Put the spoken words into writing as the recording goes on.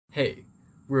Hey,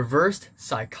 reversed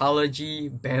psychology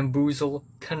bamboozle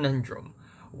conundrum.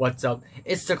 What's up?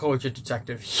 It's the Culture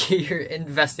Detective here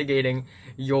investigating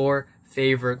your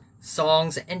favorite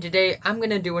songs, and today I'm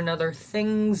gonna do another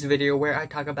things video where I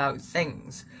talk about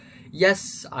things.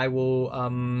 Yes, I will,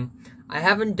 I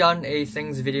haven't done a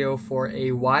things video for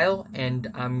a while, and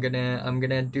I'm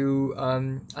gonna do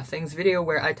a things video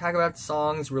where I talk about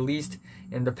songs released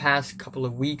in the past couple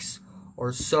of weeks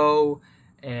or so.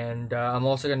 And I'm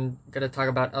also gonna talk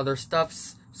about other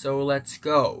stuffs, so let's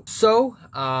go. So,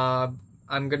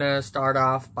 I'm gonna start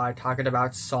off by talking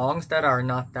about songs that are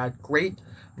not that great,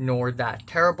 nor that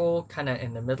terrible, kinda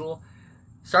in the middle.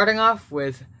 Starting off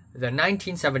with the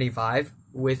 1975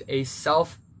 with a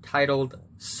self-titled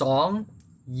song.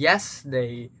 Yes,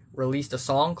 they released a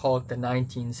song called the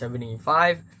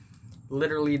 1975,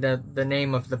 literally the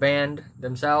name of the band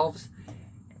themselves.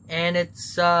 And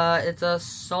it's a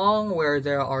song where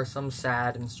there are some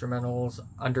sad instrumentals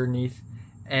underneath,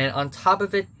 and on top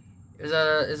of it is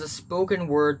a spoken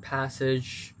word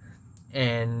passage,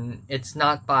 and it's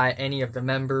not by any of the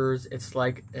members. It's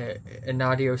like an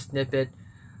audio snippet,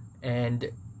 and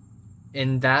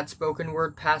in that spoken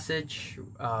word passage,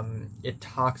 it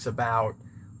talks about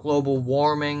global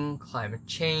warming, climate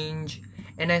change,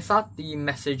 and I thought the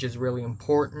message is really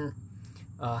important.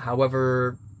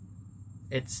 However,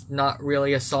 it's not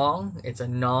really a song, it's a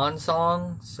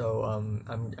non-song, so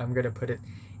I'm gonna put it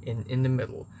in the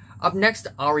middle. Up next,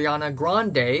 Ariana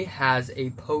Grande has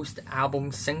a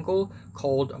post-album single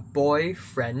called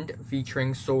Boyfriend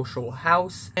featuring Social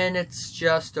House, and it's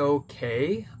just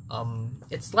okay.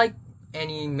 It's like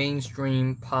any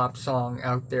mainstream pop song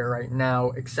out there right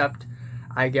now, except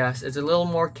I guess it's a little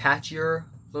more catchier,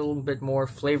 a little bit more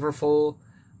flavorful,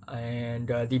 and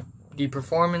the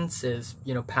performance is,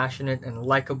 passionate and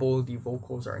likable. The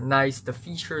vocals are nice. The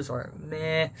features are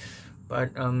meh,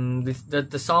 but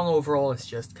the song overall is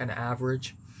just kind of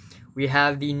average. We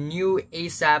have the new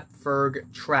A$AP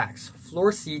Ferg tracks,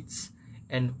 Floor Seats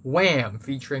and Wham!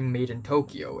 Featuring Made in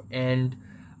Tokyo, and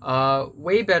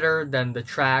way better than the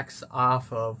tracks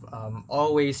off of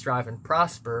Always Strive and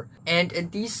Prosper. And in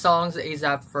these songs,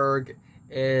 A$AP Ferg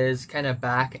is kind of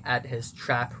back at his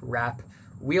trap rap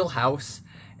wheelhouse.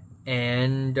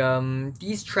 And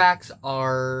these tracks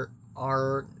are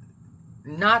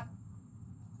not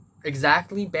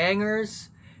exactly bangers.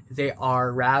 They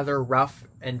are rather rough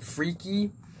and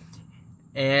freaky,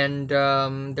 and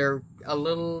they're a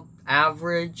little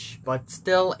average, but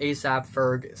still A$AP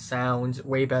Ferg sounds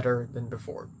way better than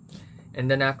before.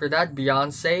 And then after that,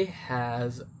 Beyoncé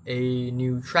has a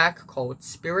new track called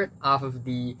Spirit off of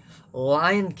the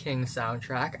Lion King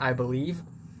soundtrack, I believe.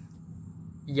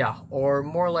 Yeah, or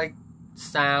more like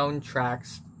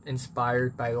soundtracks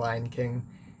inspired by Lion King.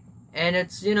 And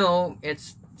it's,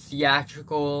 it's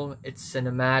theatrical, it's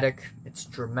cinematic, it's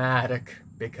dramatic,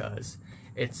 because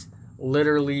it's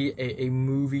literally a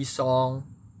movie song,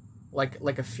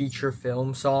 like a feature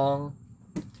film song.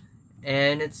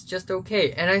 And it's just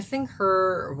okay. And I think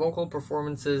her vocal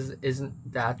performances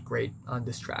isn't that great on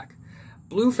this track.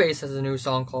 Blueface has a new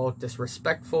song called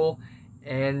Disrespectful,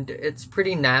 and it's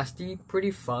pretty nasty, pretty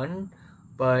fun,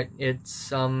 but it's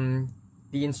the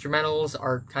instrumentals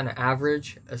are kind of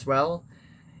average as well.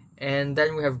 And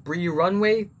then we have Bree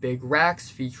Runway, Big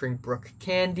Racks featuring Brooke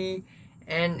Candy,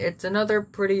 and it's another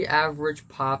pretty average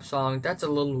pop song that's a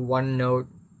little one note,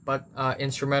 but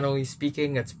instrumentally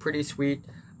speaking it's pretty sweet,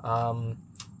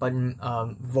 but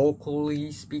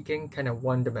vocally speaking kind of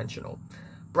one-dimensional.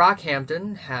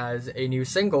 Brockhampton has a new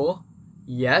single,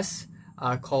 yes,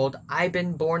 called I've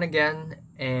Been Born Again,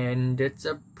 and it's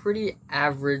a pretty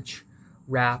average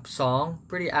rap song,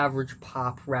 pretty average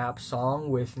pop rap song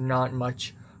with not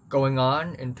much going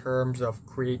on in terms of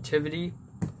creativity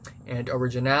and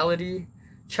originality.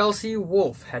 Chelsea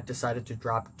Wolfe had decided to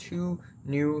drop two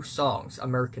new songs,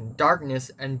 American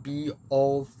Darkness and Be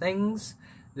All Things.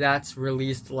 That's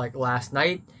released like last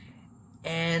night,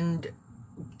 and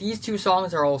these two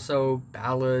songs are also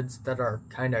ballads that are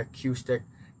kind of acoustic,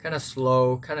 kind of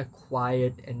slow, kind of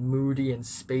quiet and moody and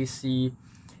spacey,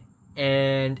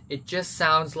 and it just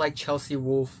sounds like Chelsea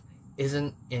Wolfe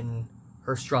isn't in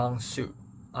her strong suit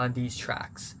on these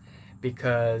tracks,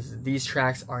 because these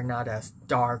tracks are not as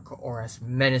dark or as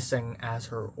menacing as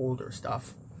her older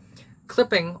stuff.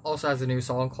 Clipping also has a new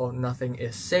song called Nothing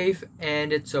Is Safe,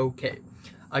 and it's okay.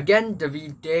 Again,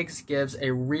 Daveed Diggs gives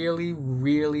a really,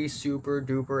 really super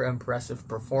duper impressive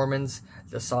performance.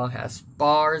 The song has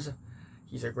bars.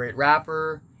 He's a great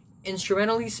rapper.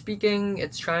 Instrumentally speaking,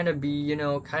 it's trying to be,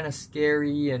 kind of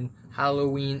scary and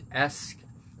Halloween-esque,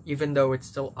 even though it's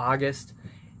still August.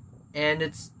 And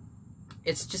it's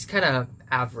just kind of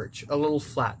average, a little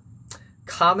flat.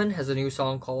 Common has a new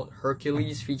song called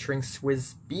Hercules featuring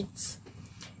Swizz Beatz.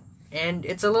 And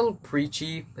it's a little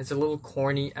preachy, it's a little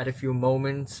corny at a few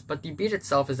moments, but the beat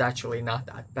itself is actually not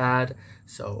that bad.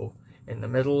 So, in the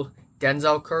middle,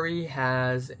 Denzel Curry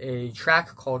has a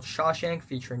track called Shawshank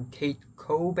featuring Kate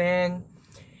Cobain.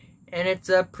 And it's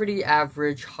a pretty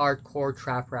average hardcore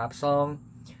trap rap song.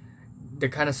 The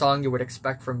kind of song you would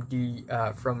expect from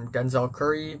Denzel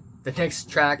Curry. The next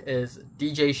track is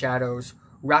DJ Shadow's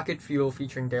Rocket Fuel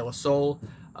featuring De La Soul.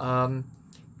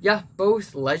 Yeah,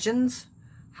 both legends.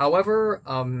 However,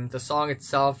 the song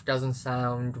itself doesn't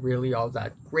sound really all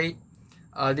that great.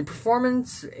 The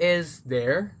performance is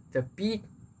there. The beat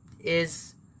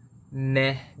is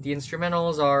meh. The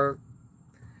instrumentals are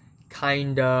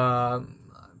kinda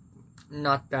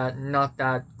not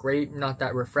that great, not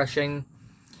that refreshing.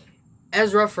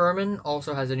 Ezra Furman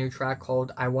also has a new track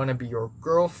called I Wanna Be Your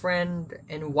Girlfriend,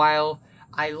 and while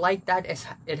I like that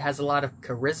it has a lot of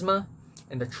charisma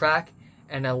in the track,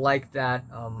 and I like that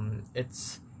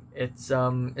it's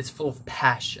full of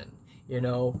passion, you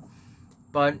know.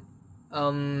 But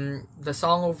the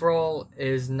song overall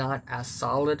is not as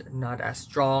solid, not as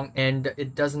strong, and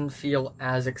it doesn't feel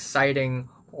as exciting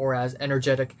or as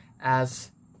energetic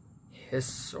as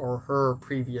his or her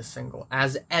previous single,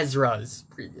 as Ezra's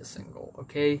previous single.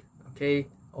 Okay,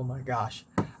 oh my gosh,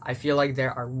 I feel like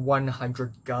there are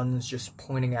 100 guns just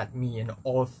pointing at me in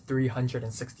all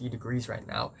 360 degrees right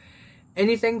now.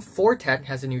 Anything Fortet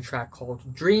has a new track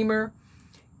called Dreamer,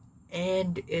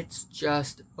 and it's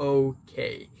just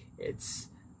okay. It's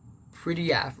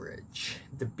pretty average.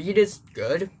 The beat is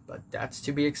good, but that's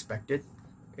to be expected.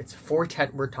 It's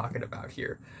Fortet we're talking about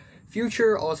here.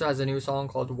 Future also has a new song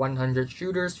called 100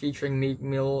 Shooters featuring Meek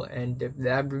Mill and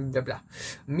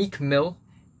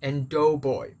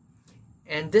Doughboy.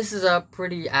 And this is a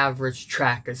pretty average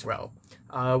track as well,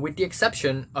 with the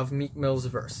exception of Meek Mill's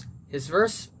verse. His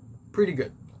verse, pretty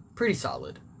good, pretty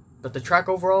solid. But the track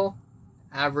overall,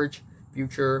 average,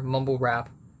 Future, mumble rap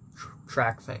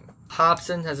track thing.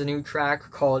 Hobson has a new track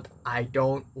called I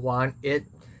Don't Want It.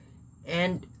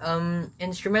 And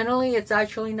instrumentally, it's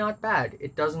actually not bad.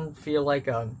 It doesn't feel like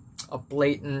a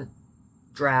blatant,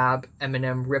 drab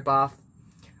Eminem ripoff.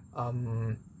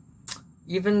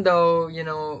 Even though, you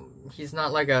know, he's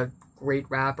not like a great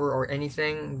rapper or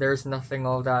anything, there's nothing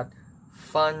all that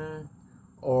fun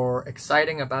or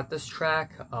exciting about this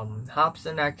track.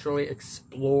 Hobson actually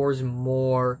explores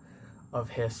more of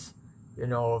his, you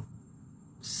know,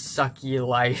 sucky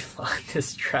life on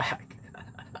this track.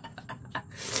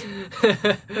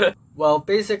 Well,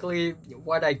 basically,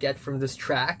 what I get from this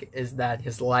track is that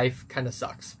his life kind of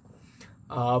sucks.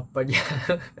 But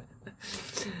yeah.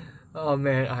 Oh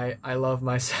man, I love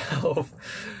myself.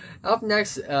 Up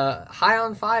next, High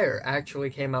on Fire actually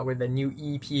came out with a new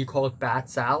EP called Bat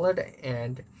Salad,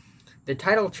 and the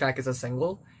title track is a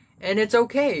single, and it's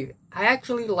okay. I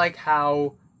actually like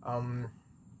how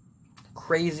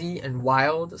crazy and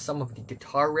wild some of the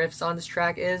guitar riffs on this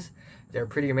track is. They're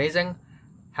pretty amazing.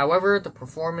 However, the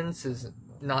performance is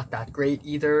not that great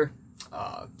either.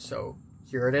 So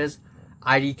here it is.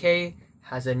 IDK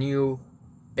has a new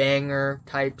banger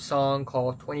type song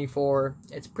called 24.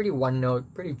 It's pretty one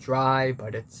note, pretty dry,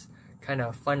 but it's kind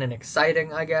of fun and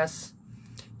exciting, I guess.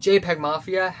 JPEG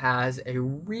Mafia has a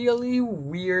really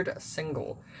weird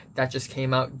single that just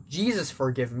came out. Jesus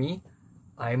Forgive Me,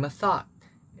 I'm a Thought.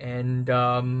 And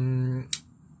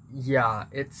yeah,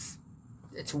 it's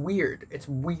weird. It's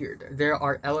weird. There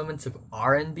are elements of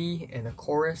R&B in the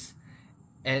chorus,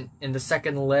 and in the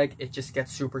second leg, it just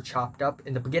gets super chopped up.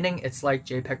 In the beginning, it's like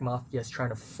JPEG Mafia is trying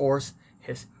to force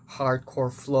his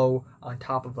hardcore flow on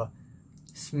top of a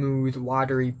smooth,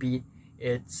 watery beat.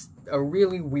 It's a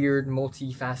really weird,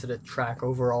 multifaceted track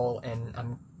overall,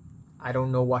 and I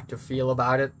don't know what to feel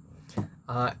about it.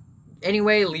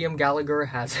 Anyway, Liam Gallagher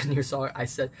has a new song.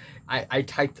 I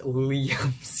typed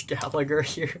Liam Gallagher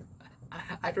here.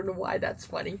 I don't know why that's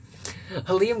funny.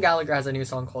 Liam Gallagher has a new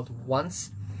song called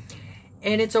Once,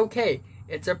 and it's okay.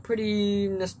 It's a pretty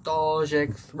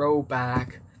nostalgic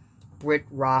throwback Brit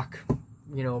rock,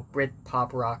 you know, Brit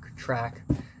pop rock track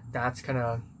that's kind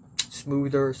of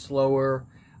smoother, slower,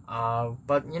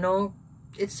 but you know,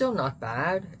 it's still not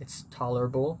bad. It's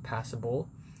tolerable, passable.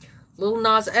 Lil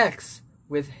Nas X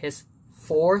with his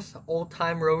 4th Old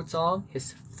Time Road song,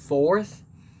 his 4th,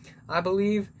 I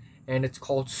believe, and it's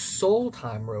called Soul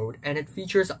Time Road, and it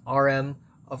features RM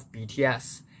of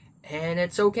BTS, and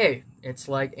it's okay. It's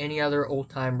like any other Old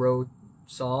Time Road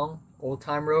song. Old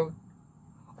Time Road?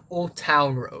 Old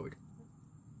Town Road.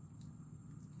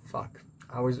 Fuck.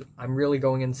 I'm really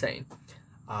going insane.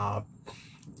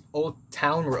 Old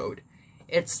Town Road.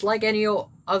 It's like any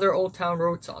other Old Town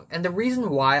Road song. And the reason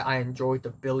why I enjoyed the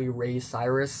Billy Ray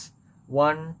Cyrus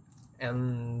one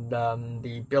and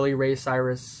the Billy Ray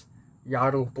Cyrus,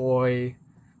 Yardle Boy,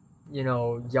 you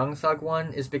know, Young Thug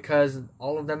one is because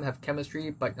all of them have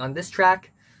chemistry, but on this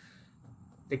track,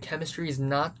 the chemistry is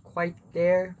not quite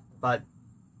there, but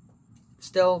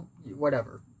still,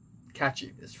 whatever.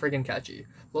 Catchy. It's friggin' catchy.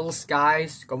 Little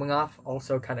Skies going off,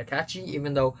 also kind of catchy,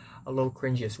 even though a little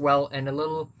cringy as well, and a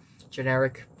little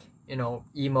generic, you know,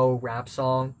 emo rap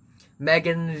song.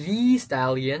 Megan Thee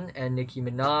Stallion and Nicki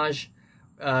Minaj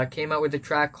came out with a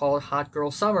track called Hot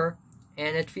Girl Summer,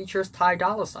 and it features Ty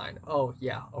Dolla $ign. Oh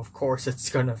yeah, of course it's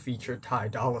gonna feature Ty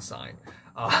Dolla $ign.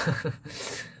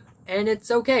 And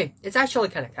it's okay. It's actually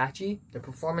kind of catchy. The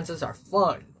performances are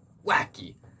fun,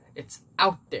 wacky. It's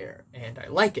out there, and I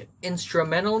like it.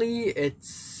 Instrumentally,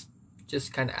 it's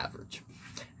just kind of average.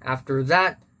 After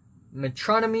that,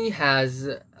 Metronomy has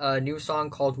a new song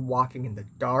called Walking in the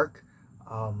Dark.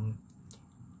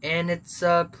 And it's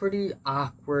a pretty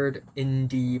awkward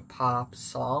indie pop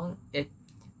song. It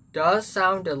does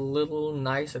sound a little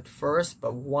nice at first,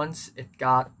 but once it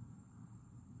got,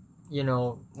 you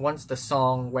know, once the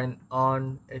song went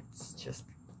on, it's just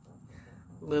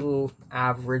a little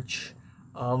average.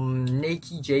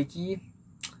 Nakey Jakey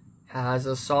has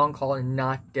a song called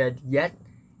Not Dead Yet,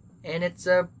 and it's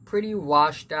a pretty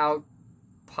washed out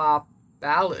pop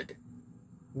ballad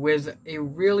with a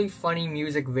really funny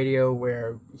music video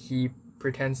where he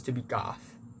pretends to be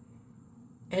goth.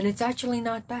 And it's actually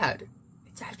not bad.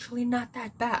 It's actually not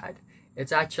that bad.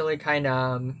 It's actually kind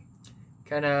of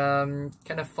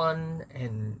fun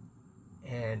and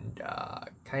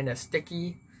kind of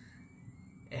sticky.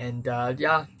 And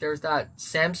yeah, there's that.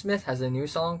 Sam Smith has a new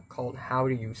song called How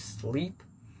Do You Sleep?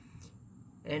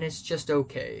 And it's just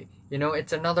okay. You know,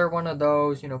 it's another one of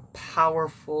those, you know,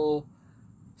 powerful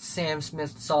Sam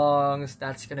Smith songs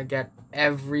that's gonna get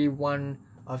every one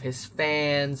of his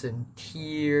fans in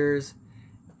tears.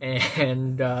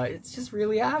 And it's just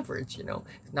really average, you know.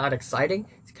 It's not exciting.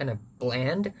 It's kind of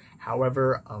bland.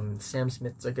 However, Sam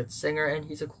Smith's a good singer and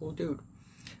he's a cool dude.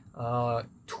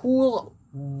 Tool,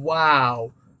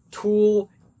 wow. Tool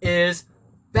is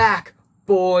back,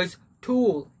 boys.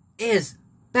 Tool is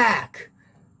back.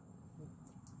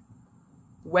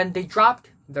 When they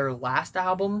dropped their last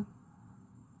album,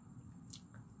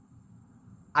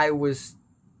 I was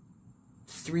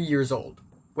 3 years old.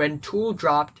 When Tool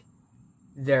dropped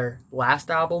their last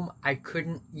album, I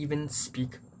couldn't even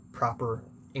speak proper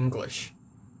English.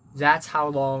 That's how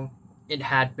long it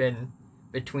had been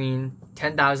between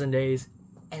 10,000 Days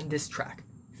and this track.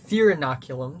 Fear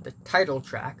Inoculum, the title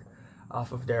track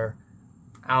off of their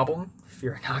album,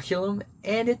 Fear Inoculum,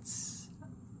 and it's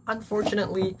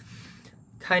unfortunately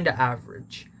kind of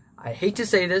average. I hate to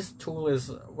say this, Tool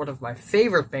is one of my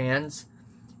favorite bands,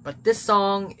 but this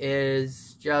song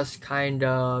is just kind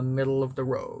of middle of the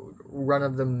road, run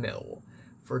of the mill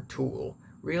for Tool.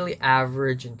 Really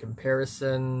average in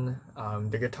comparison.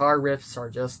 The guitar riffs are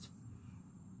just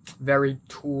very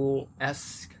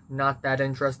Tool-esque, not that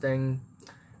interesting,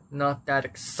 not that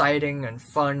exciting and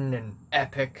fun and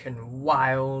epic and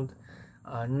wild,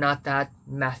 not that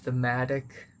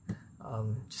mathematic,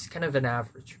 just kind of an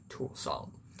average Tool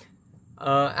song.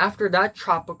 After that,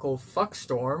 Tropical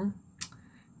Fuckstorm,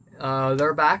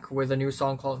 they're back with a new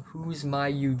song called Who's My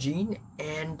Eugene,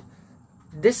 and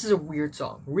this is a weird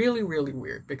song, really, really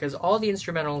weird, because all the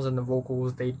instrumentals and the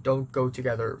vocals, they don't go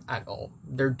together at all.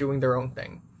 They're doing their own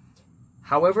thing.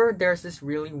 However, there's this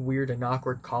really weird and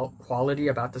awkward quality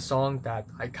about the song that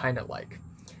I kind of like.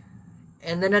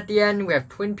 And then at the end, we have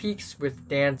Twin Peaks with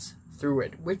Dance Through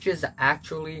It, which is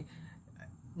actually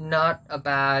not a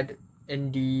bad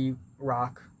indie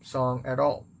rock song at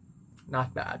all.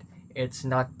 Not bad. It's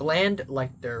not bland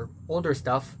like their older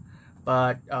stuff,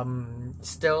 but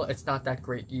still, it's not that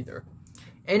great either.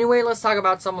 Anyway, let's talk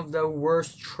about some of the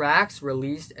worst tracks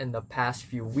released in the past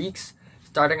few weeks.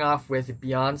 Starting off with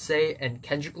Beyoncé and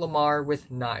Kendrick Lamar with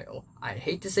Nile. I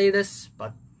hate to say this,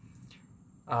 but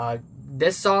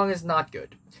this song is not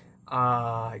good.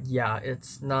 Yeah,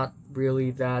 it's not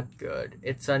really that good.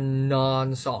 It's a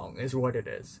non-song, is what it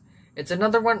is. It's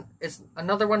another one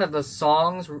of the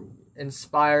songs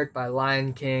inspired by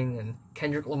Lion King, and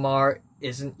Kendrick Lamar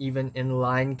isn't even in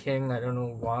Lion King. I don't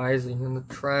know why is he in the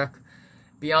track.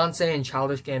 Beyoncé and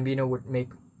Childish Gambino would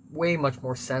make way much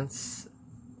more sense.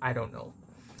 I don't know.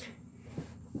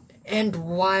 And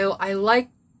while I like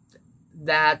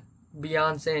that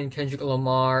Beyoncé and Kendrick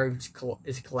Lamar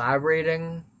is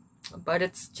collaborating, but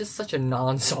it's just such a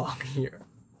non-song here.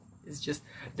 It's just,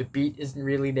 the beat isn't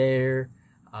really there.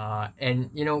 And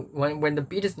you know, when the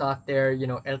beat is not there, you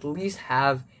know, at least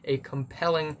have a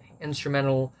compelling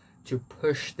instrumental to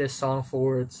push this song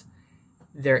forwards.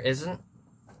 There isn't,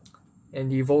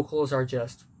 and the vocals are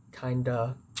just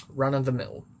kinda run of the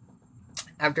mill.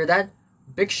 After that,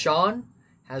 Big Sean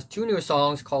has 2 new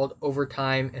songs called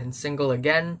Overtime and Single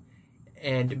Again,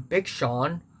 and Big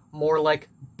Sean, more like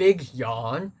Big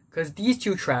Yawn, because these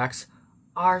 2 tracks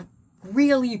are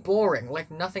really boring,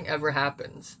 like nothing ever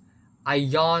happens. I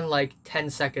yawn like 10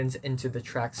 seconds into the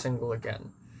track Single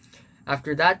Again.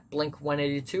 After that,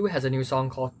 Blink-182 has a new song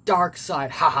called Dark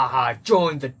Side. Ha ha ha,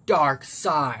 join the dark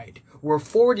side. We're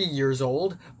 40 years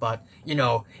old, but, you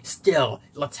know, still,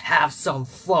 let's have some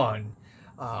fun.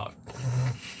 And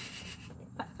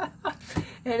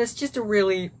it's just a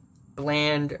really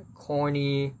bland,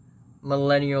 corny,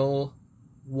 millennial,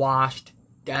 washed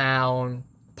down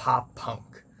pop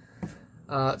punk.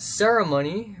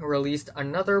 Ceremony released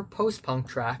another post-punk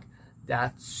track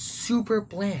that's super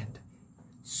bland,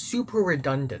 super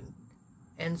redundant,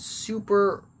 and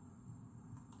super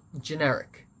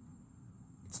generic.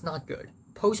 It's not good.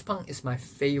 Post-punk is my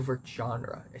favorite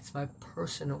genre. It's my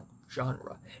personal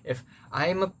genre. If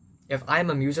I'm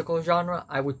a musical genre,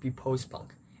 I would be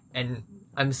post-punk. And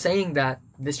I'm saying that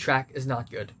this track is not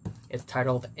good. It's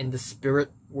titled In the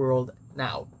Spirit World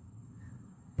Now.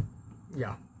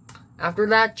 Yeah. After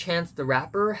that, Chance the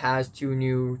Rapper has 2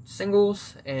 new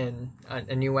singles and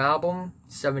a new album,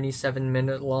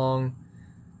 77-minute long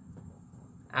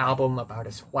album about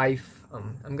his wife.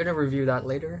 I'm gonna review that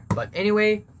later. But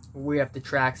anyway, we have the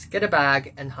tracks Get a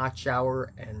Bag and Hot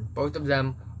Shower, and both of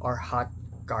them are hot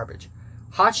garbage.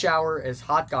 Hot Shower is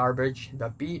hot garbage. The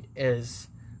beat is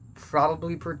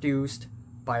probably produced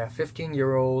by a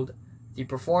 15-year-old. The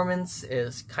performance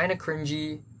is kind of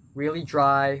cringy, really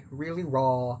dry, really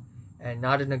raw, and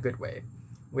not in a good way.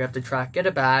 We have the track Get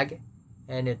a Bag,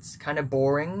 and it's kind of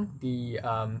boring. The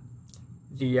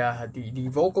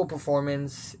vocal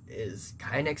performance is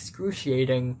kind of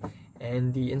excruciating,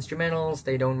 and the instrumentals,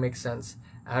 they don't make sense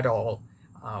at all.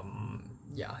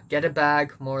 Yeah, Get a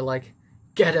Bag, more like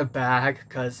get a bag,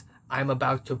 because I'm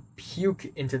about to puke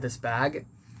into this bag.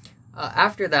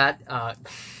 After that, I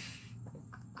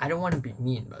don't want to be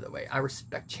mean, by the way. I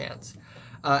respect Chance.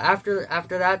 After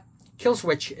that,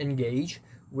 Killswitch Engage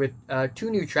with 2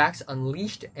 new tracks,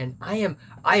 Unleashed and I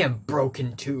Am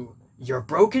Broken Too. You're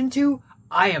broken too?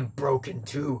 I am broken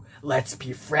too. Let's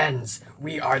be friends.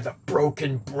 We are the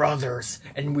Broken Brothers,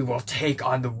 and we will take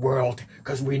on the world,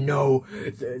 because we know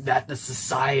that the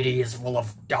society is full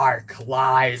of dark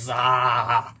lies.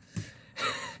 Ah.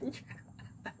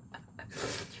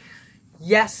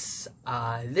 Yes,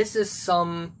 this is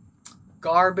some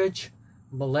garbage,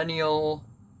 millennial,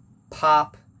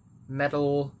 pop,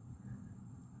 metal.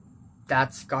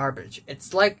 That's garbage.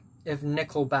 It's like if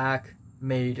Nickelback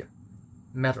made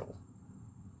metal.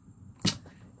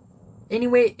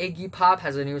 Anyway, Iggy Pop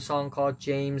has a new song called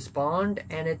James Bond,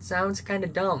 and it sounds kind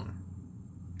of dumb.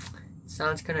 It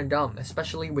sounds kind of dumb,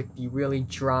 especially with the really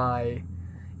dry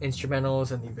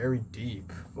instrumentals and the very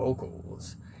deep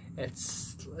vocals.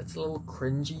 It's a little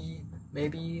cringy,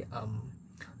 maybe.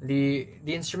 The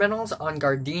instrumentals on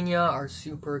Gardenia are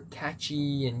super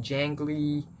catchy and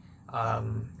jangly.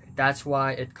 That's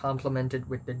why it complemented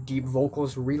with the deep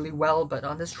vocals really well, but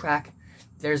on this track,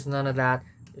 there's none of that.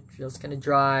 It feels kind of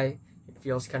dry. It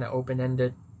feels kind of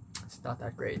open-ended. It's not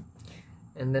that great.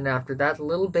 And then after that,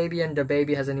 Lil Baby and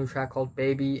DaBaby has a new track called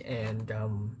Baby, and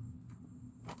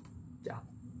yeah.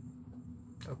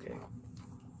 Okay.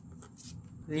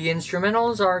 The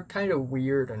instrumentals are kind of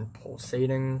weird and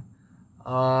pulsating,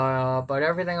 but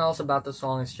everything else about the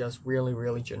song is just really,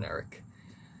 really generic.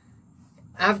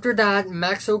 After that,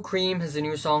 Maxo Cream has a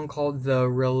new song called The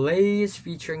Relays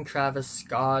featuring Travis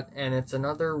Scott, and it's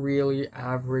another really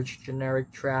average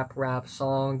generic trap rap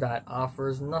song that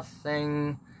offers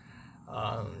nothing.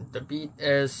 The beat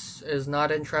is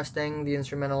not interesting. The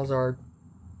instrumentals are,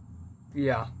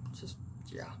 yeah,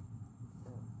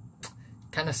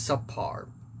 kind of subpar.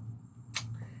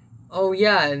 Oh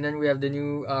yeah, and then we have the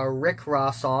new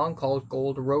RickRoss song called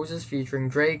Gold Roses featuring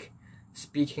Drake.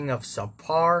 Speaking of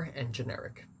subpar and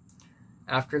generic.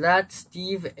 After that,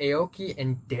 Steve Aoki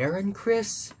and Darren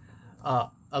Criss, a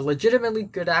legitimately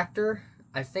good actor.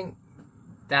 I think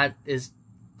that is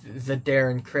the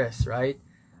Darren Criss, right?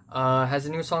 Has a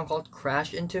new song called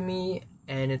Crash Into Me,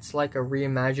 and it's like a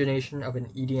reimagination of an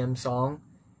EDM song.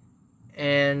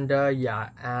 And yeah,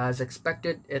 as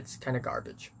expected, it's kind of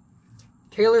garbage.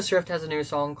 Taylor Swift has a new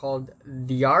song called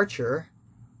The Archer,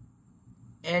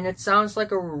 And it sounds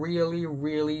like a really,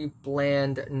 really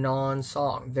bland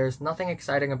non-song. There's nothing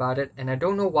exciting about it, and I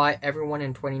don't know why everyone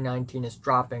in 2019 is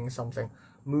dropping something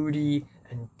moody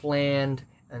and bland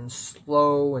and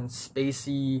slow and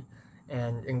spacey,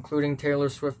 and including Taylor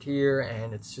Swift here,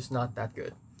 and it's just not that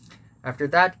good. After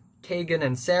that, Kagan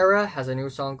and Sarah has a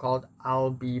new song called I'll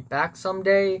Be Back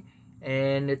Someday,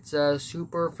 and it's a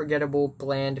super forgettable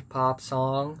bland pop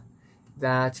song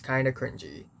that's kind of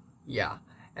cringy. Yeah.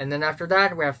 And then after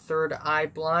that, we have Third Eye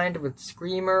Blind with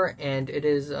Screamer, and it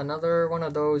is another one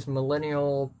of those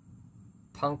millennial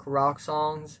punk rock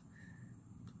songs.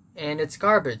 And it's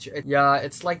garbage.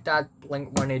 It's like that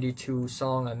Blink-182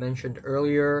 song I mentioned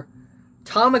earlier.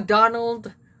 Tom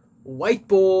MacDonald, white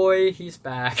boy, he's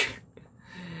back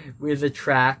with a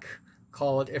track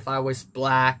called If I Was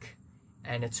Black,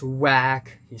 and it's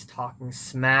whack. He's talking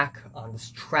smack on this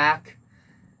track.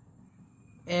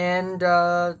 And,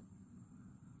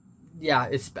 yeah,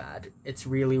 it's bad. It's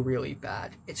really, really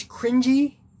bad. It's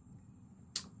cringy,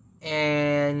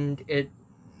 and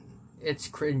it's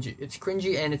cringy. It's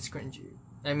cringy, and it's cringy.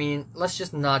 I mean, let's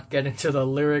just not get into the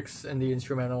lyrics and the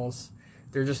instrumentals.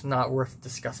 They're just not worth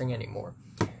discussing anymore.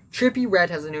 Trippie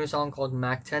Redd has a new song called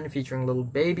Mac 10 featuring Lil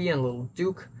Baby and Lil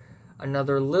Duke.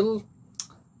 Another Lil.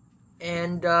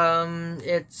 And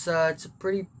it's a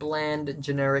pretty bland,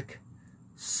 generic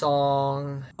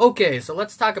song. Okay, so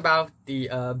let's talk about the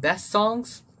best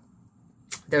songs.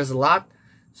 There's a lot,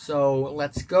 so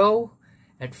let's go.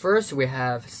 At first, we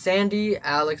have Sandy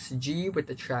Alex G with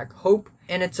the track Hope,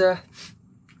 and it's a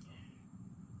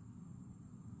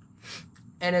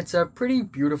pretty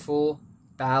beautiful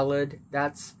ballad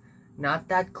that's not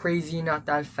that crazy, not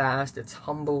that fast. It's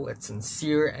humble, it's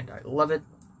sincere, and I love it.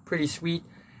 Pretty sweet.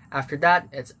 After that,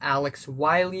 it's Alex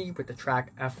Wiley with the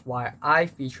track F.Y.I.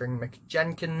 featuring Mick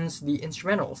Jenkins. The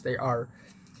instrumentals, they are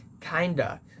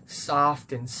kinda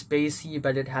soft and spacey,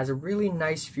 but it has a really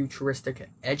nice futuristic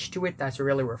edge to it that's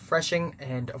really refreshing.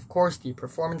 And of course, the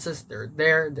performances,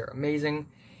 they're amazing.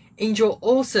 Angel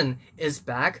Olsen is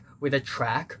back with a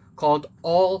track called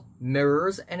All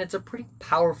Mirrors, and it's a pretty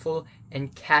powerful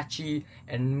and catchy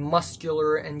and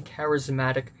muscular and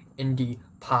charismatic indie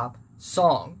pop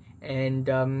song. And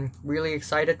really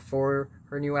excited for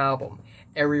her new album.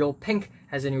 Ariel Pink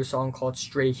has a new song called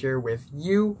Stray Here With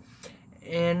You,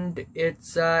 and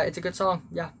it's a good song.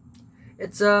 Yeah,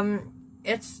 it's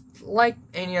like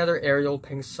any other Ariel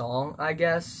Pink song, I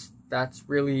guess. That's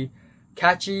really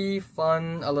catchy,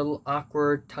 fun, a little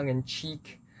awkward,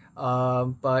 tongue-in-cheek,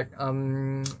 but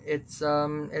it's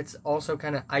also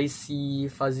kind of icy,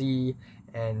 fuzzy,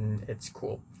 and it's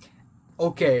cool.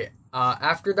 Okay.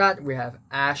 After that, we have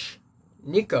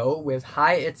Ashnikko with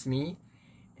Hi, It's Me,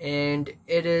 and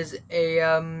it is a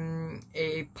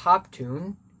pop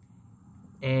tune,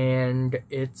 and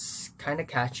it's kind of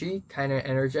catchy, kind of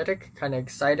energetic, kind of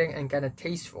exciting, and kind of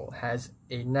tasteful. Has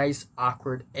a nice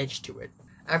awkward edge to it.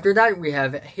 After that, we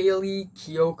have Hayley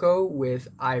Kiyoko with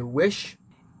I Wish,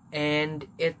 and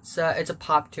it's a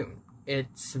pop tune.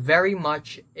 It's very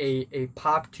much a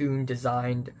pop tune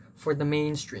designed for the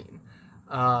mainstream.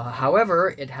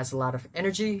 However, it has a lot of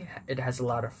energy, it has a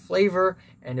lot of flavor,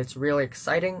 and it's really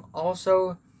exciting.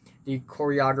 Also, the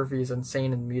choreography is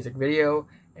insane in the music video,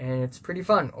 and it's pretty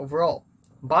fun overall.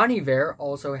 Bon Iver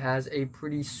also has a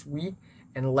pretty sweet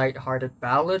and light-hearted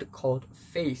ballad called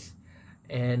Faith,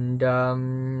 and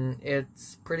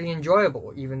it's pretty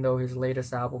enjoyable, even though his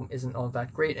latest album isn't all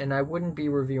that great, and I wouldn't be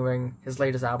reviewing his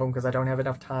latest album because I don't have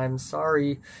enough time,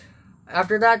 sorry.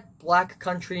 After that, Black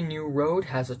Country New Road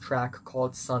has a track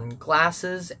called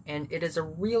Sunglasses, and it is a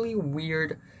really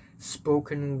weird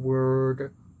spoken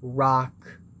word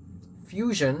rock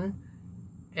fusion,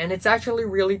 and it's actually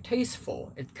really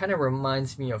tasteful. It kind of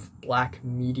reminds me of Black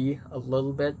Midi a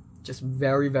little bit, just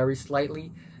very, very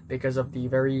slightly, because of the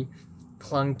very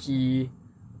clunky,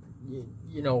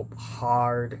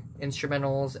 hard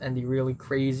instrumentals and the really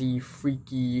crazy,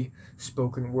 freaky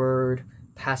spoken word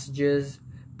passages.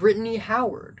 Brittany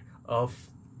Howard of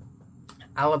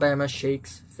Alabama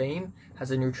Shakes fame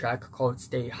has a new track called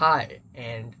Stay High,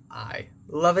 and I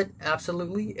love it,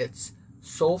 absolutely. It's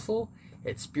soulful,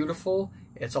 it's beautiful,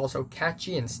 it's also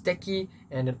catchy and sticky,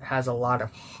 and it has a lot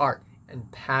of heart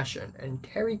and passion, and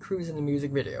Terry Crews in the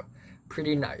music video.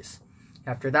 Pretty nice.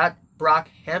 After that,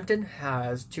 Brockhampton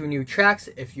has 2 new tracks,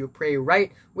 If You Pray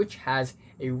Right, which has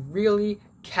a really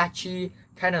catchy,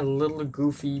 kind of little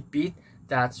goofy beat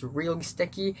that's really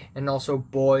sticky, and also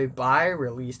Boy Bye,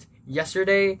 released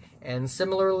yesterday, and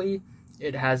similarly,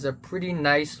 it has a pretty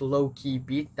nice low-key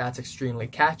beat that's extremely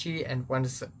catchy, and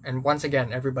once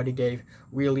again, everybody gave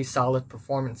really solid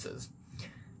performances.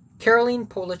 Caroline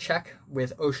Polachek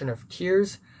with Ocean of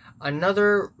Tears,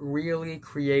 another really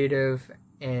creative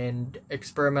and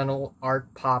experimental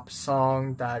art pop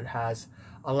song that has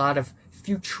a lot of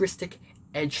futuristic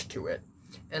edge to it.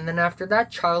 And then after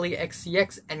that, Charli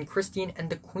XCX and Christine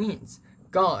and the Queens,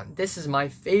 Gone. This is my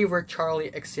favorite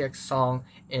Charli XCX song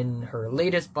in her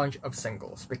latest bunch of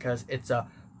singles because it's a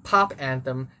pop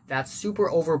anthem that's super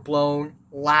overblown,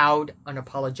 loud,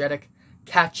 unapologetic,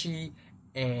 catchy,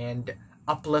 and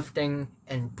uplifting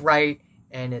and bright,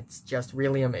 and it's just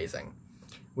really amazing.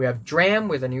 We have DRAM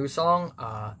with a new song,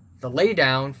 The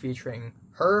Laydown, featuring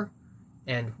H.E.R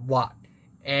and What.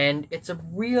 And it's a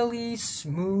really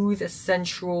smooth,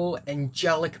 sensual,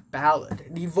 angelic ballad.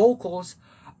 The vocals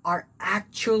are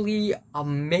actually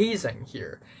amazing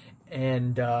here,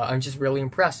 and I'm just really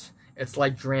impressed. It's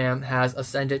like DRAM has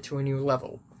ascended to a new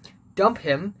level. Dump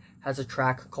Him has a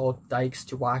track called Dykes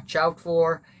to Watch Out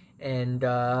For, and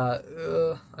I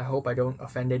hope I don't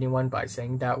offend anyone by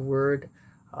saying that word.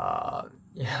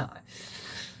 Yeah,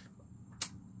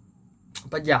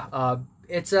 but yeah,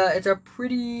 it's a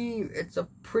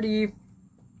pretty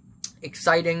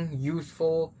exciting,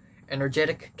 youthful,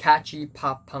 energetic, catchy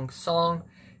pop punk song.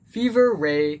 Fever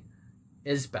Ray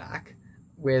is back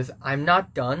with I'm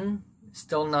Not Done,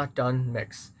 Still Not Done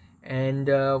mix. And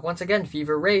once again,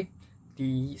 Fever Ray,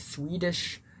 the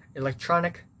Swedish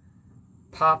electronic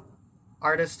pop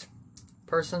artist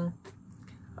person,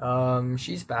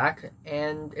 she's back,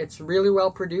 and it's really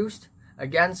well produced.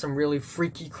 Again, some really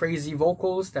freaky, crazy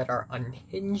vocals that are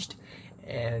unhinged,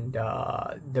 and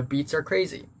the beats are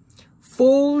crazy.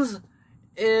 Foals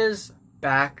is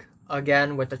back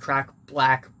again with the track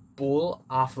Black Bull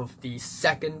off of the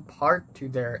second part to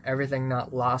their Everything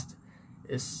Not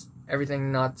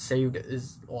Saved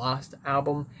is Lost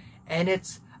album, and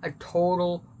it's a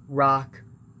total rock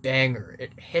banger.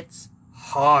 It hits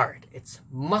hard, it's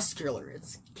muscular,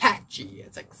 it's catchy,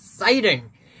 it's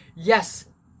exciting. Yes,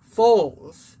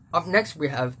 Foals. Up next we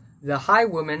have the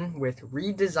Highwomen with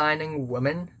Redesigning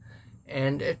Women,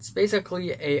 and it's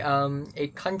basically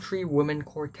a country women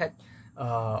quartet.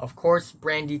 Of course,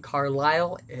 Brandi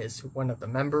Carlile is one of the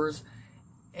members,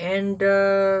 and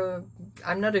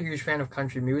I'm not a huge fan of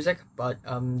country music, but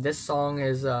this song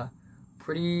is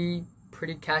pretty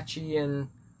catchy and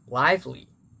lively.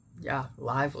 Yeah,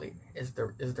 lively is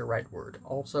the right word.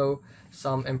 Also,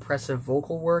 some impressive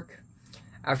vocal work.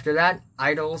 After that,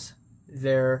 Idols,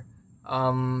 they're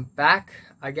back,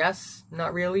 I guess.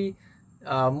 Not really.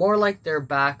 More like they're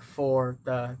back for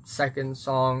the second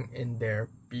song in their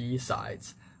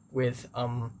B-sides with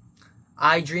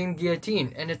I Dream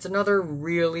Guillotine, and it's another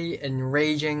really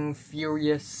enraging,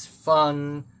 furious,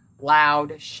 fun,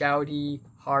 loud, shouty,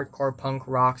 hardcore punk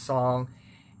rock song,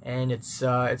 and it's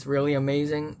really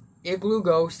amazing.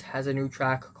 Iglooghos has a new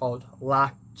track called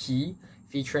Lucky,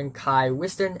 featuring Kai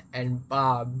Whiston and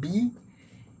Bobby,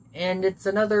 and it's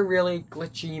another really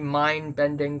glitchy,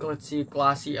 mind-bending, glitzy,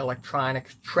 glossy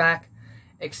electronic track.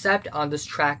 Except on this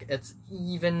track, it's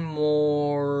even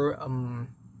more,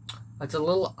 it's a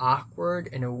little awkward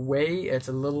in a way. It's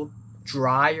a little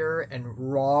drier and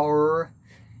rawer,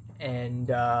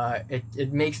 and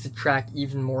it makes the track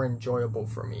even more enjoyable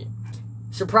for me.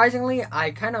 Surprisingly,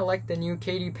 I kind of like the new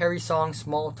KatyPerry song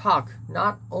Small Talk,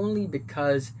 not only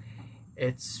because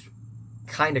it's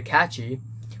kind of catchy,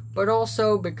 but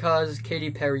also because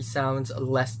KatyPerry sounds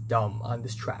less dumb on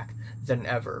this track than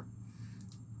ever.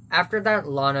 After that,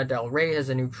 Lana Del Rey has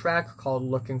a new track called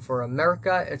Looking for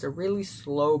America. It's a really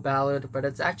slow ballad, but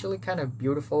it's actually kind of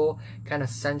beautiful, kind of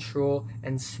sensual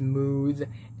and smooth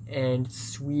and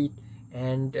sweet,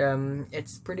 and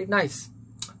it's pretty nice.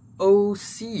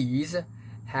 OC's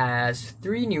has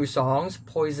 3 new songs,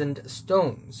 Poisoned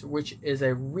Stones, which is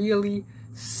a really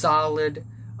solid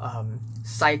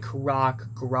psych rock,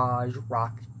 garage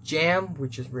rock jam,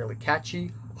 which is really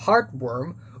catchy.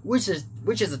 Heartworm, which is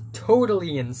a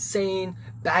totally insane,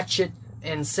 batshit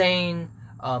insane,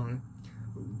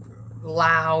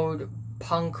 loud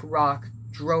punk rock,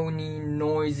 drony,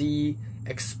 noisy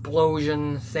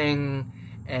explosion thing,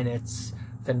 and it's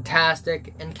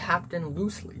fantastic. And Captain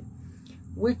Loosely,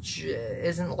 which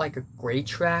isn't like a great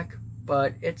track,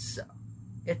 but it's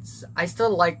I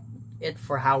still like it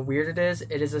for how weird it is.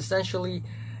 It is essentially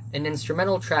an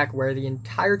instrumental track where the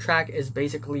entire track is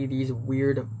basically these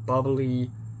weird, bubbly,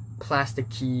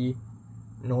 plasticky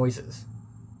noises.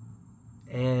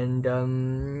 And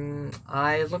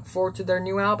I look forward to their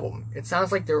new album. It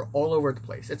sounds like they're all over the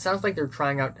place. It sounds like they're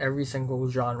trying out every single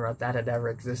genre that had ever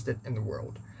existed in the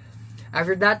world.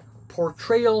 After that,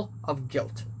 Portrayal of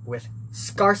Guilt with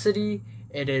Scarcity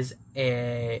It is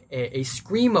a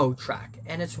screamo track,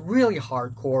 and it's really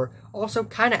hardcore, also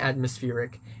kind of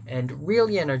atmospheric, and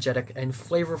really energetic and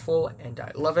flavorful, and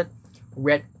I love it.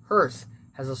 RickRoss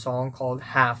has a song called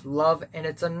Half Love, and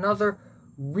it's another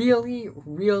really,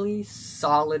 really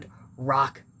solid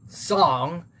rock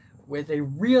song with a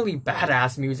really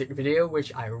badass music video,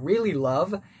 which I really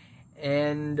love.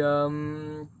 And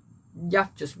yeah,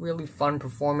 just really fun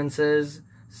performances,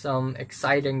 some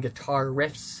exciting guitar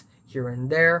riffs here and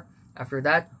there. After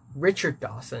that, Richard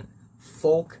Dawson,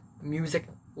 folk music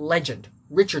legend.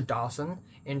 Richard Dawson,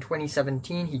 in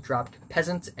 2017, he dropped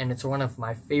Peasants, and it's one of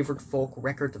my favorite folk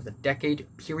records of the decade,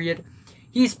 period.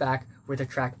 He's back with the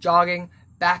track Jogging,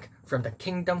 back from the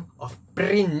kingdom of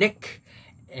Brittany,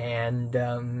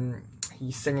 and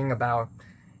he's singing about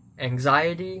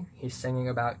anxiety, he's singing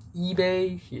about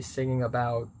eBay, he's singing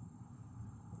about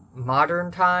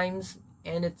modern times,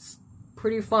 and it's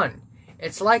pretty fun.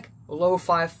 It's like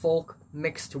lo-fi folk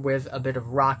mixed with a bit of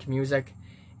rock music,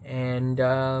 and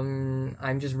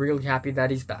I'm just really happy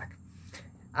that he's back.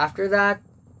 After that,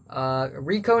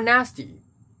 Rico Nasty,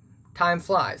 Time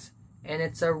Flies, and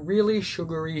it's a really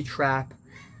sugary trap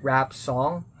rap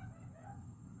song.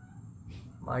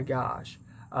 My gosh.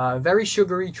 Very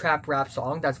sugary trap rap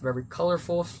song that's very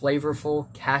colorful,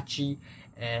 flavorful, catchy,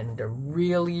 and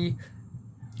really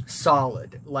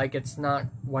solid. Like, it's not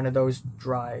one of those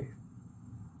dry...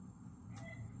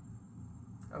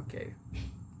 Okay.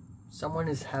 Someone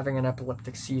is having an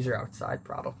epileptic seizure outside,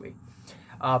 probably.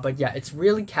 But yeah, it's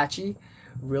really catchy,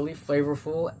 really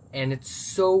flavorful, and it's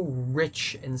so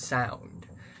rich in sound.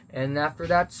 And after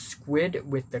that,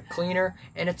 Squid with The Cleaner,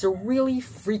 and it's a really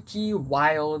freaky,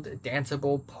 wild,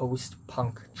 danceable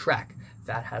post-punk track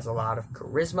that has a lot of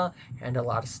charisma and a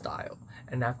lot of style.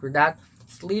 And after that,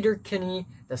 Sleater-Kinney,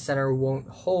 The Center Won't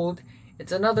Hold.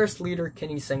 It's another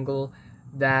Sleater-Kinney single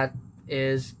that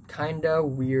is kinda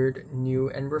weird, new,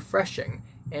 and refreshing.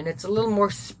 And it's a little more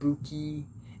spooky,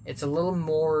 it's a little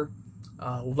more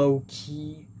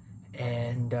low-key,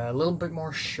 and a little bit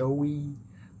more showy,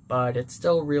 but it's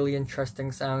still really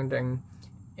interesting sounding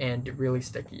and really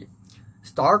sticky.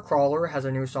 Starcrawler has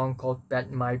a new song called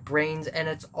Bet My Brains, and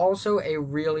it's also a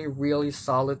really, really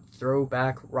solid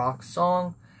throwback rock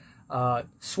song.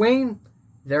 Swain,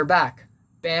 they're back,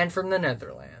 band from the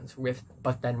Netherlands, with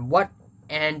But Then What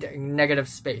and Negative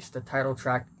Space, the title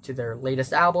track to their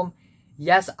latest album.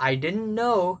 Yes, I didn't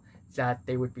know that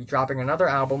they would be dropping another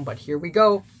album, but here we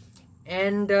go.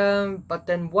 And But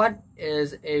Then What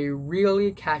is a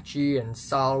really catchy and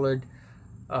solid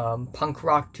punk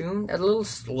rock tune. A little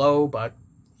slow, but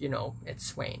you know, it's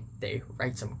Swain. They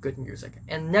write some good music.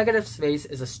 And Negative Space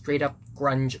is a straight up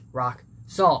grunge rock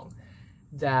song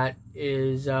that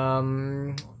is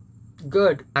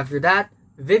good. After that,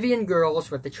 Vivian Girls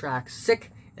with the track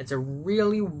Sick. It's a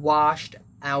really washed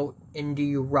out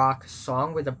indie rock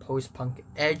song with a post-punk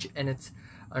edge, and it's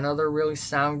another really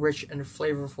sound-rich and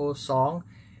flavorful song.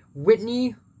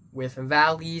 Whitney with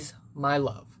Valley's My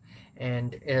Love.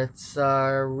 And it's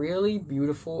a really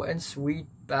beautiful and sweet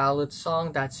ballad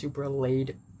song that's super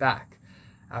laid back.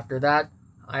 After that,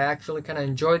 I actually kind of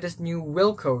enjoyed this new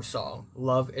Wilco song,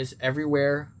 Love Is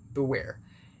Everywhere, Beware.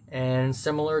 And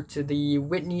similar to the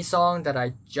Whitney song that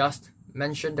I just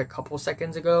mentioned a couple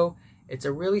seconds ago, it's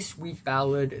a really sweet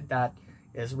ballad that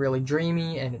is really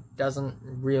dreamy, and it doesn't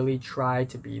really try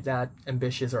to be that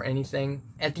ambitious or anything.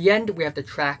 At the end, we have the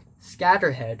track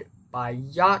Scatterhead by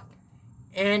Yacht,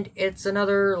 and it's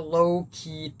another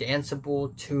low-key,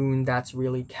 danceable tune that's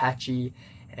really catchy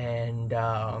and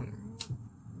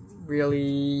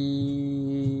really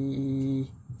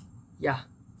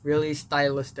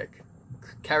stylistic,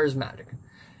 charismatic.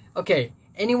 Okay,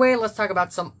 anyway, let's talk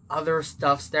about some other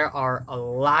stuffs. There are a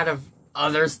lot of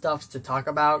other stuffs to talk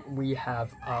about. We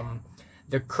have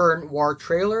the Current War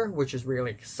trailer, which is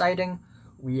really exciting.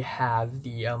 We have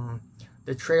the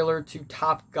trailer to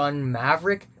Top Gun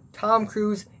Maverick. Tom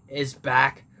Cruise is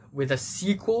back with a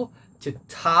sequel to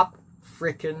Top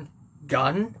Frickin'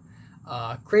 Gun.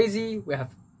 Crazy. We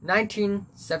have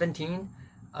 1917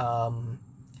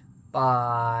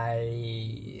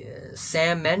 by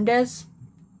Sam Mendes.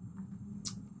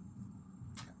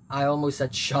 I almost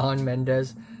said Shawn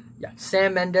Mendes. Yeah,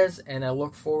 Sam Mendes, and I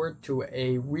look forward to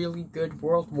a really good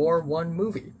World War I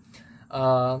movie.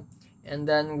 And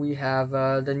then we have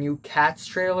the new Cats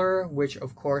trailer, which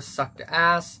of course sucked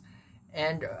ass.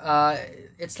 And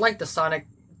it's like the Sonic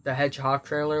the Hedgehog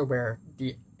trailer, where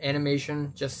the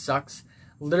animation just sucks.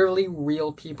 Literally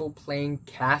real people playing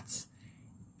cats,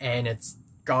 and it's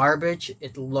garbage.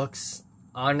 It looks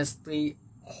honestly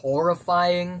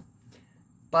horrifying.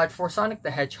 But for Sonic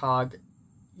the Hedgehog,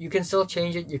 You can still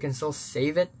change it, you can still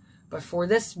save it, but for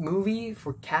this movie,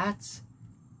 for Cats,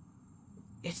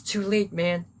 it's too late,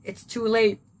 man. It's too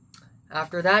late.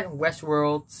 After that,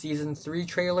 Westworld Season 3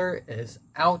 trailer is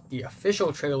out. The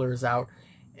official trailer is out.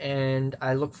 And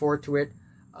I look forward to it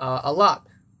a lot.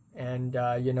 And,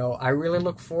 you know, I really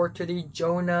look forward to the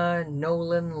Jonah,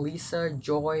 Nolan, Lisa,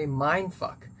 Joy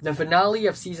mindfuck. The finale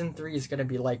of Season 3 is going to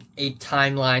be like 8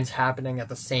 timelines happening at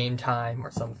the same time or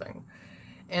something.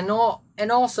 And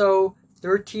also,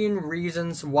 13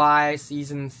 Reasons Why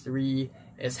Season 3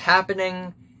 is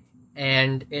happening.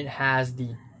 And it has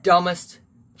the dumbest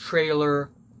trailer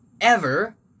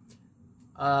ever.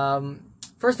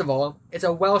 First of all, it's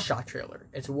a well-shot trailer.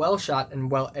 It's well-shot and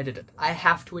well-edited. I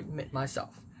have to admit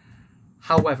myself.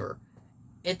 However,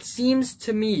 it seems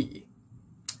to me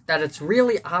that it's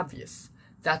really obvious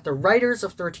that the writers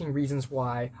of 13 Reasons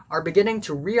Why are beginning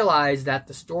to realize that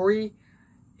the story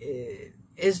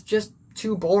is just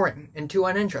too boring and too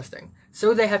uninteresting.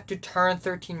 So they have to turn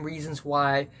 13 Reasons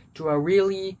Why to a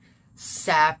really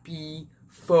sappy,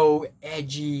 faux,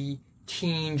 edgy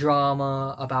teen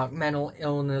drama about mental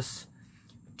illness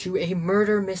to a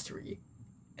murder mystery.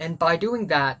 And by doing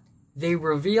that, they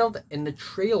revealed in the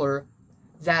trailer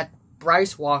that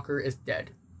Bryce Walker is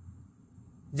dead.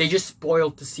 They just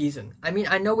spoiled the season. I mean,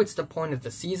 I know it's the point of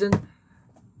the season,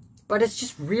 but it's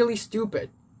just really stupid.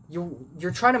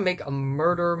 You're trying to make a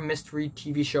murder mystery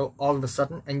TV show all of a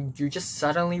sudden, and you just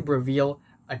suddenly reveal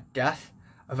a death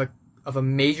of a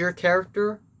major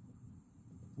character?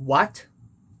 What?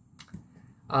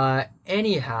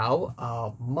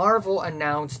 Anyhow, Marvel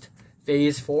announced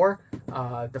Phase 4,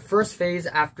 the first phase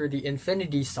after the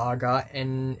Infinity Saga,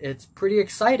 and it's pretty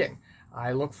exciting.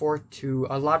 I look forward to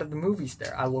a lot of the movies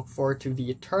there. I look forward to the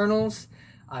Eternals.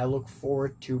 I look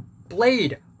forward to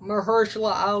Blade,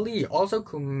 Mahershala Ali. Also,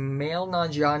 Kumail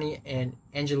Nanjiani and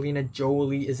Angelina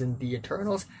Jolie is in the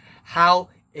Eternals. How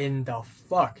in the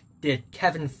fuck did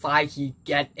Kevin Feige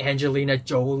get Angelina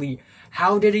Jolie?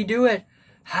 How did he do it?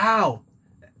 How?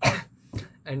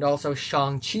 And also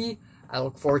Shang-Chi. I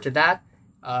look forward to that.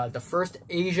 The first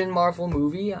Asian Marvel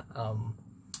movie.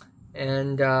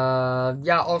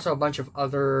 Yeah, also a bunch of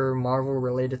other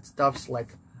Marvel-related stuffs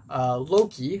like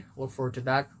Loki. Look forward to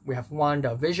that. We have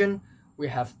WandaVision. We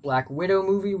have Black Widow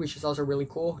movie, which is also really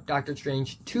cool. Doctor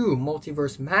Strange 2,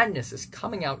 Multiverse Madness is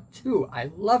coming out too. I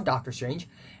love Doctor Strange,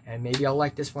 and maybe I'll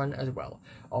like this one as well.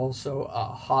 Also,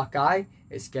 Hawkeye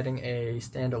is getting a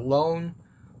standalone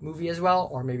movie as well,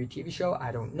 or maybe TV show,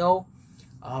 I don't know.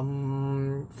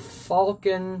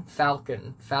 Falcon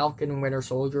Winter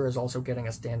Soldier is also getting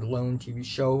a standalone TV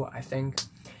show, I think.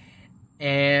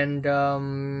 And,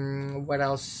 what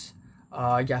else?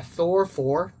 Yeah, Thor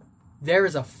 4. There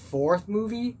is a 4th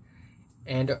movie,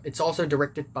 and it's also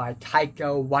directed by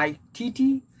Taika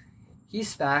Waititi.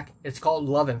 He's back. It's called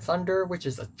Love and Thunder, which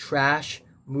is a trash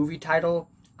movie title.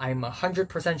 I'm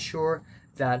 100% sure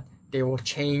that they will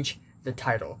change the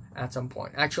title at some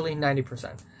point. Actually,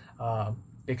 90%,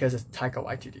 because it's Taika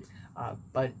Waititi.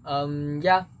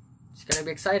 Yeah, it's gonna be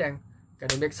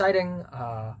exciting.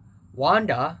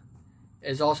 Wanda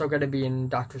is also gonna be in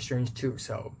Doctor Strange 2,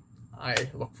 so I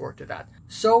look forward to that.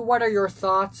 So what are your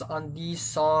thoughts on these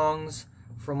songs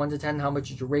from 1 to 10? How much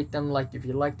did you rate them? Like if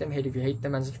you like them, hate if you hate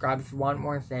them, and subscribe if you want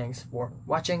more. Thanks for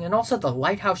watching. And also the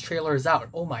Lighthouse trailer is out.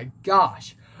 Oh my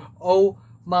gosh.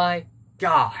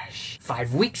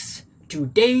 5 weeks, 2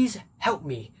 days, help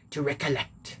me to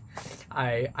recollect.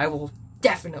 I will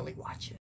definitely watch it.